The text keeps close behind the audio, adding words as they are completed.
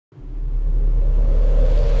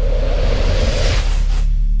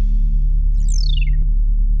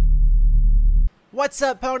What's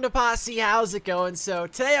up, PwndaTV? How's it going? So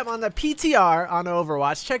today I'm on the PTR on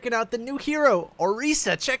Overwatch, checking out the new hero,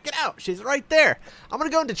 Orisa. Check it out. She's right there. I'm going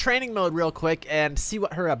to go into training mode real quick and see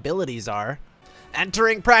what her abilities are.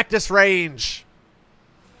 Entering practice range.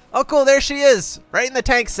 Oh, cool. There she is. Right in the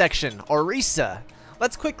tank section. Orisa.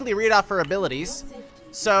 Let's quickly read off her abilities.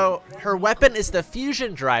 So her weapon is the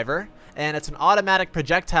fusion driver, and it's an automatic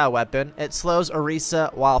projectile weapon. It slows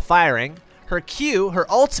Orisa while firing. Her Q,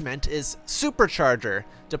 her ultimate, is Supercharger.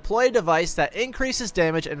 Deploy a device that increases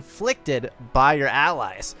damage inflicted by your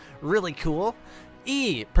allies. Really cool.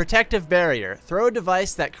 E, Protective Barrier. Throw a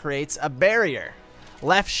device that creates a barrier.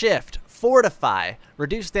 Left shift, Fortify.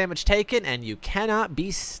 Reduce damage taken and you cannot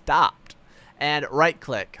be stopped. And right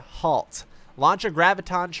click, Halt. Launch a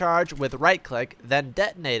graviton charge with right click, then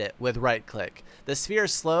detonate it with right click. The sphere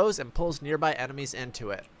slows and pulls nearby enemies into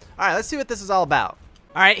it. Alright, let's see what this is all about.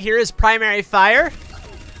 Alright, here is primary fire.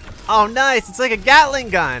 Oh, nice. It's like a Gatling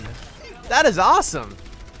gun. That is awesome.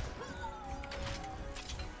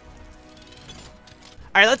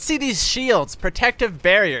 Alright, let's see these shields. Protective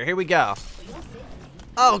barrier. Here we go.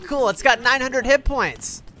 Oh, cool. It's got 900 hit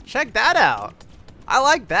points. Check that out. I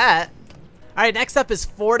like that. Alright, next up is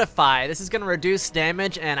Fortify. This is going to reduce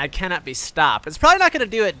damage, and I cannot be stopped. It's probably not going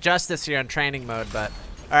to do it justice here in training mode, but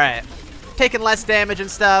alright. Taking less damage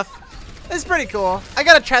and stuff. This is pretty cool. I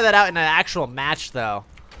gotta try that out in an actual match, though.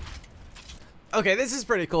 Okay, this is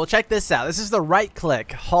pretty cool. Check this out. This is the right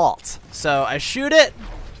click, Halt. So I shoot it,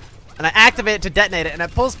 and I activate it to detonate it, and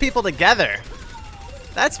it pulls people together.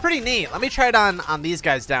 That's pretty neat. Let me try it on these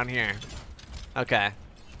guys down here. Okay.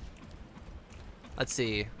 Let's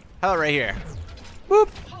see. How about right here? Whoop.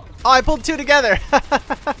 Oh, I pulled two together.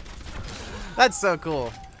 That's so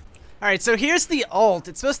cool. Alright, so here's the ult.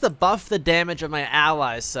 It's supposed to buff the damage of my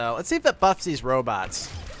allies, so let's see if it buffs these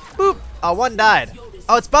robots. Boop! Oh, one died.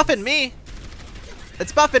 Oh, it's buffing me.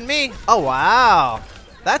 It's buffing me. Oh, wow.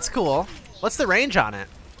 That's cool. What's the range on it?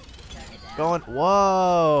 Going,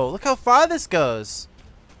 whoa. Look how far this goes.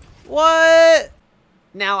 What?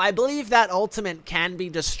 Now, I believe that ultimate can be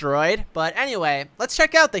destroyed, but anyway, let's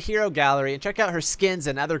check out the hero gallery and check out her skins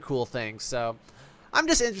and other cool things. So, I'm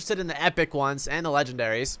just interested in the epic ones and the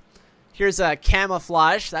legendaries. Here's a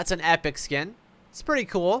Camouflage. That's an epic skin. It's pretty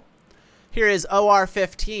cool. Here is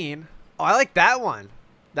OR15. Oh, I like that one.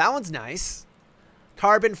 That one's nice.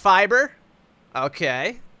 Carbon Fiber.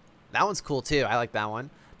 Okay. That one's cool too. I like that one.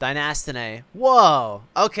 Dynastine. Whoa.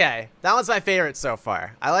 Okay. That one's my favorite so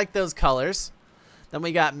far. I like those colors. Then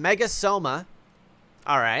we got Mega Soma.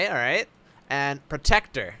 Alright, alright. And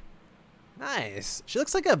Protector. Nice. She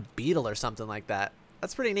looks like a beetle or something like that.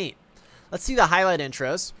 That's pretty neat. Let's see the highlight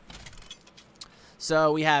intros.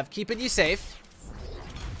 So we have Keeping You Safe.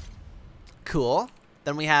 Cool.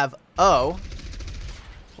 Then we have O.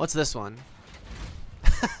 What's this one?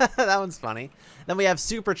 That one's funny. Then we have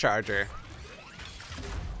Supercharger.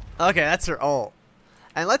 Okay, that's her ult.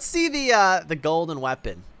 And let's see the golden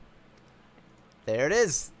weapon. There it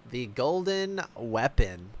is. The golden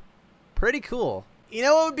weapon. Pretty cool. You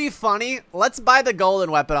know what would be funny? Let's buy the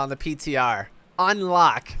golden weapon on the PTR.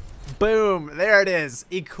 Unlock. Boom, there it is.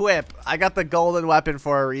 Equip. I got the golden weapon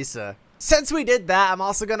for Orisa. Since we did that, I'm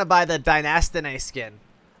also going to buy the Dynastine skin.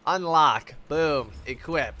 Unlock. Boom.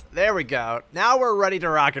 Equip. There we go. Now we're ready to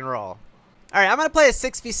rock and roll. Alright, I'm going to play a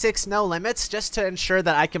 6v6 no limits just to ensure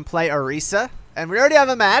that I can play Orisa. And we already have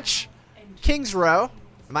a match. King's Row.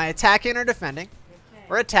 Am I attacking or defending?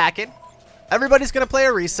 We're attacking. Everybody's going to play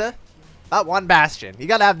Orisa. Oh, one Bastion. You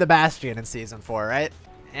got to have the Bastion in Season 4, right?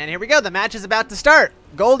 And here we go. The match is about to start.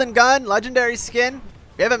 Golden gun, legendary skin.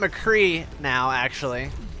 We have a McCree now, actually.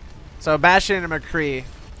 So Bastion and McCree.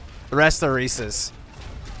 The rest are Orisas.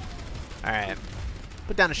 Alright.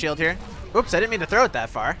 Put down a shield here. Oops, I didn't mean to throw it that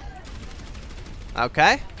far.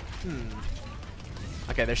 Okay.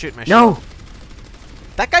 Okay, they're shooting my shield. No!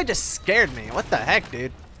 That guy just scared me. What the heck,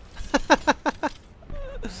 dude?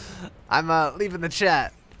 I'm leaving the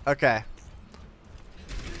chat. Okay.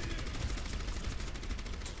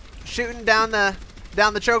 Shooting down the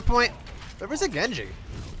choke point. Where's a Genji?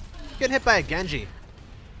 Getting hit by a Genji.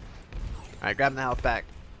 Alright, grabbing the health back.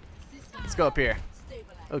 Let's go up here.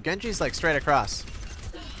 Oh, Genji's like straight across.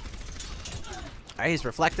 Alright, he's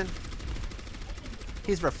reflecting.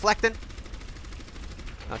 He's reflecting.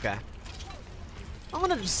 Okay. I'm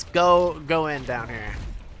gonna just go in down here.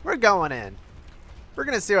 We're going in. We're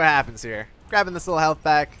gonna see what happens here. Grabbing this little health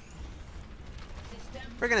back.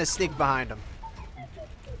 We're gonna sneak behind him.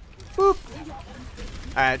 Boop.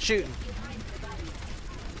 Alright, shooting.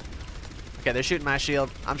 Okay, they're shooting my shield.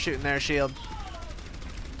 I'm shooting their shield.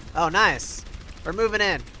 Oh, nice. We're moving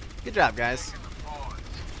in. Good job, guys.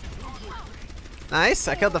 Nice.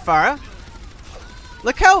 I killed the Pharah.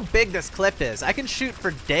 Look how big this clip is. I can shoot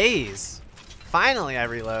for days. Finally, I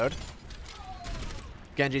reload.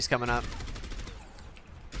 Genji's coming up.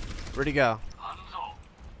 Where'd he go?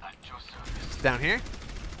 It's down here?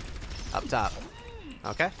 Up top.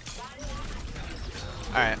 Okay.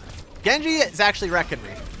 Alright. Genji is actually wrecking me.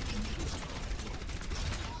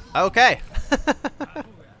 Okay.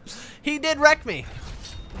 He did wreck me.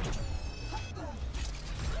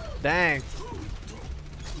 Dang.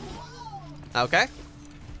 Okay.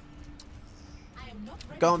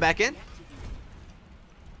 Going back in.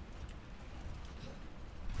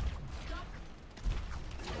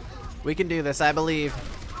 We can do this, I believe.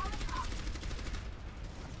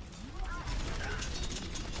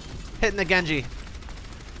 Hitting the Genji.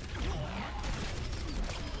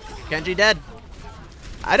 Genji dead.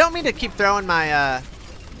 I don't mean to keep throwing my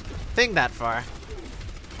thing that far.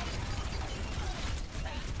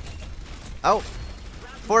 Oh.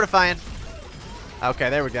 Fortifying. Okay,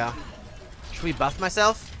 there we go. Should we buff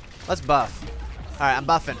myself? Let's buff. Alright, I'm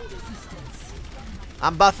buffing.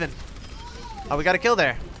 I'm buffing. Oh, we got a kill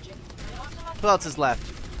there. Who else is left?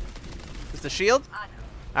 Is the shield?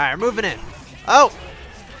 Alright, we're moving in. Oh!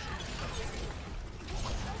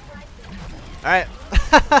 Alright.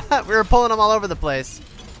 We were pulling them all over the place.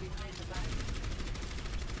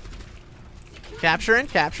 Capturing,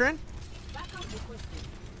 capturing.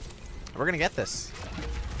 We're gonna get this.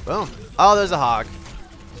 Boom. Oh, there's a hog.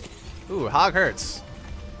 Ooh, hog hurts.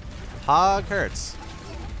 Hog hurts.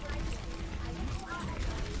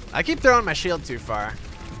 I keep throwing my shield too far.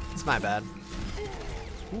 It's my bad.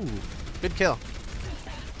 Ooh, good kill.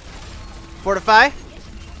 Fortify.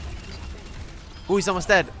 Ooh, he's almost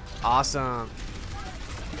dead. Awesome.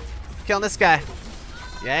 Killing this guy.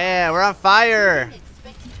 Yeah, we're on fire.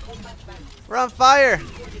 We're on fire.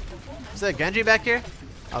 Is there a Genji back here?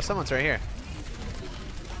 Oh, someone's right here.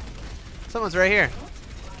 Someone's right here.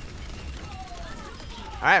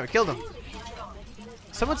 Alright, we killed him.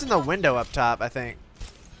 Someone's in the window up top, I think.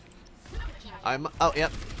 Oh,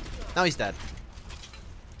 yep. No, he's dead.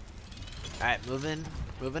 Alright, moving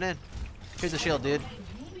in. Here's the shield, dude.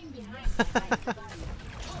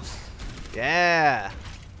 Yeah.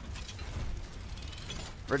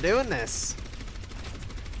 We're doing this.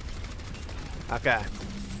 Okay.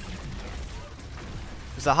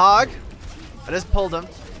 There's a hog. I just pulled him.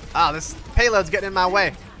 Oh, this payload's getting in my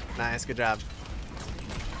way. Nice, good job.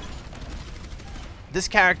 This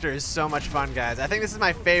character is so much fun, guys. I think this is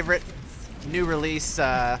my favorite new release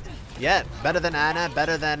yet. Better than Ana,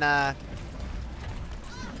 better than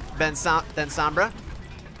Sombra.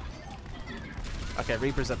 Okay,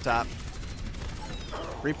 Reaper's up top.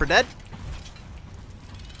 Reaper dead.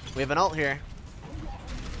 We have an ult here.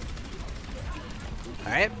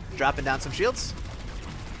 Alright, dropping down some shields.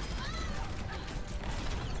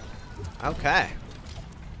 Okay.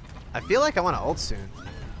 I feel like I want to ult soon.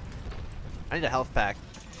 I need a health pack.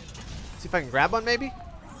 See if I can grab one, maybe?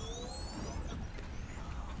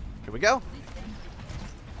 Here we go.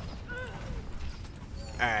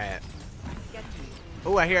 Alright.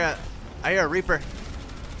 Oh, I hear a Reaper.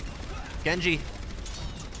 Genji.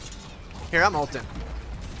 Here, I'm ulting.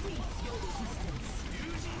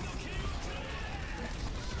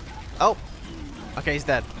 Oh. Okay, he's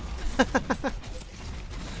dead.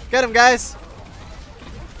 Get him, guys.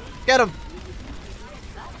 Get him.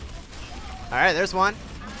 Alright, there's one.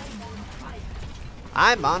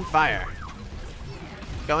 I'm on fire.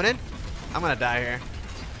 Going in? I'm gonna die here.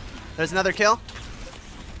 There's another kill.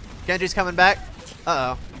 Genji's coming back.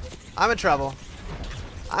 Uh-oh. I'm in trouble.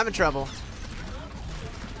 I'm in trouble.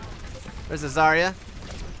 There's a Zarya.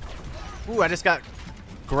 Ooh, I just got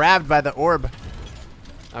grabbed by the orb.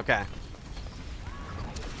 Okay.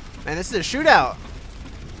 Man, this is a shootout.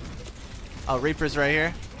 Oh, Reaper's right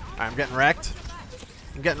here. Alright, I'm getting wrecked.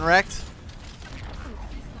 I'm getting wrecked.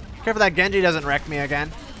 Careful that Genji doesn't wreck me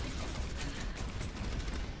again.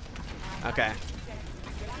 Okay.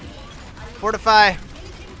 Fortify.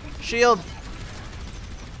 Shield.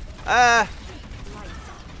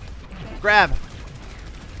 Grab.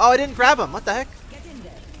 Oh, I didn't grab him. What the heck?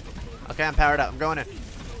 Okay, I'm powered up. I'm going in.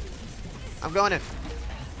 I'm going in.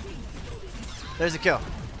 There's a kill.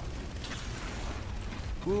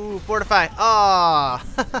 Ooh, fortify. Oh.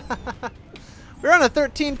 We're on a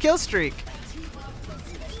 13 kill streak.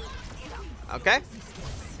 Okay.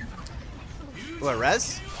 Ooh, a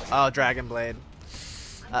res? Oh, Dragon Blade.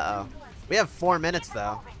 Uh-oh. We have 4 minutes,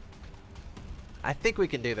 though. I think we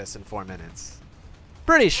can do this in 4 minutes.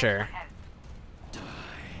 Pretty sure.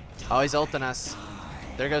 Oh, he's ulting us.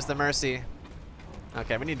 There goes the Mercy.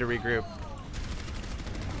 Okay, we need to regroup.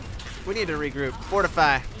 We need to regroup.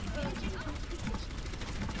 Fortify.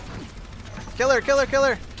 Kill her, kill her, kill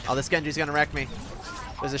her. Oh, this Genji's gonna wreck me.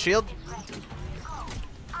 There's a shield.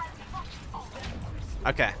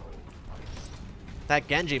 Okay. That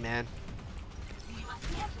Genji, man.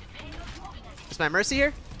 Is my Mercy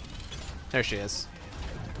here? There she is.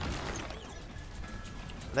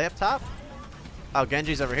 Are they up top? Oh,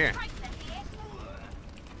 Genji's over here.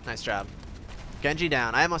 Nice job. Genji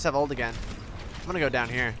down. I almost have ult again. I'm gonna go down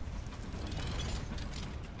here.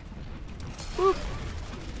 Whoop.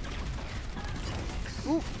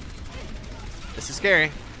 Whoop. This is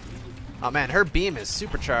scary. Oh man, her beam is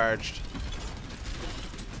supercharged.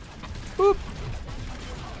 Whoop.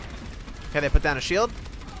 Okay, they put down a shield.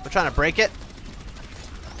 We're trying to break it.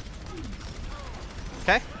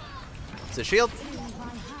 Okay. It's a shield.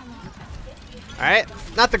 Alright.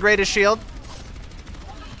 Not the greatest shield.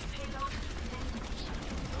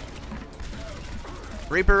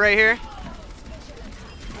 Reaper right here.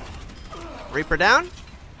 Reaper down.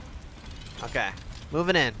 Okay.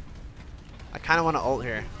 Moving in. I kind of want to ult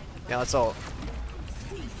here. Yeah, let's ult.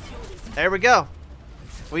 There we go.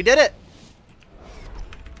 We did it.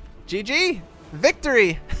 GG.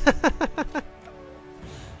 Victory.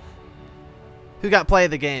 Who got play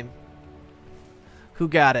of the game? Who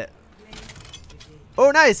got it?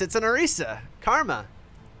 Oh, nice. It's an Orisa. Karma.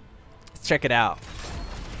 Let's check it out.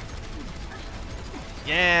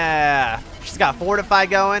 Yeah. She's got Fortify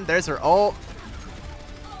going. There's her ult.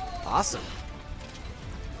 Awesome.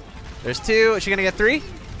 There's 2. Is she going to get 3?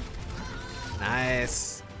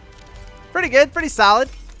 Nice. Pretty good. Pretty solid.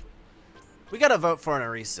 We got to vote for an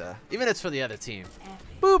Orisa, even if it's for the other team.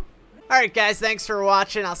 Boop. All right, guys. Thanks for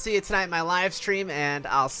watching. I'll see you tonight in my live stream, and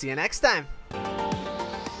I'll see you next time.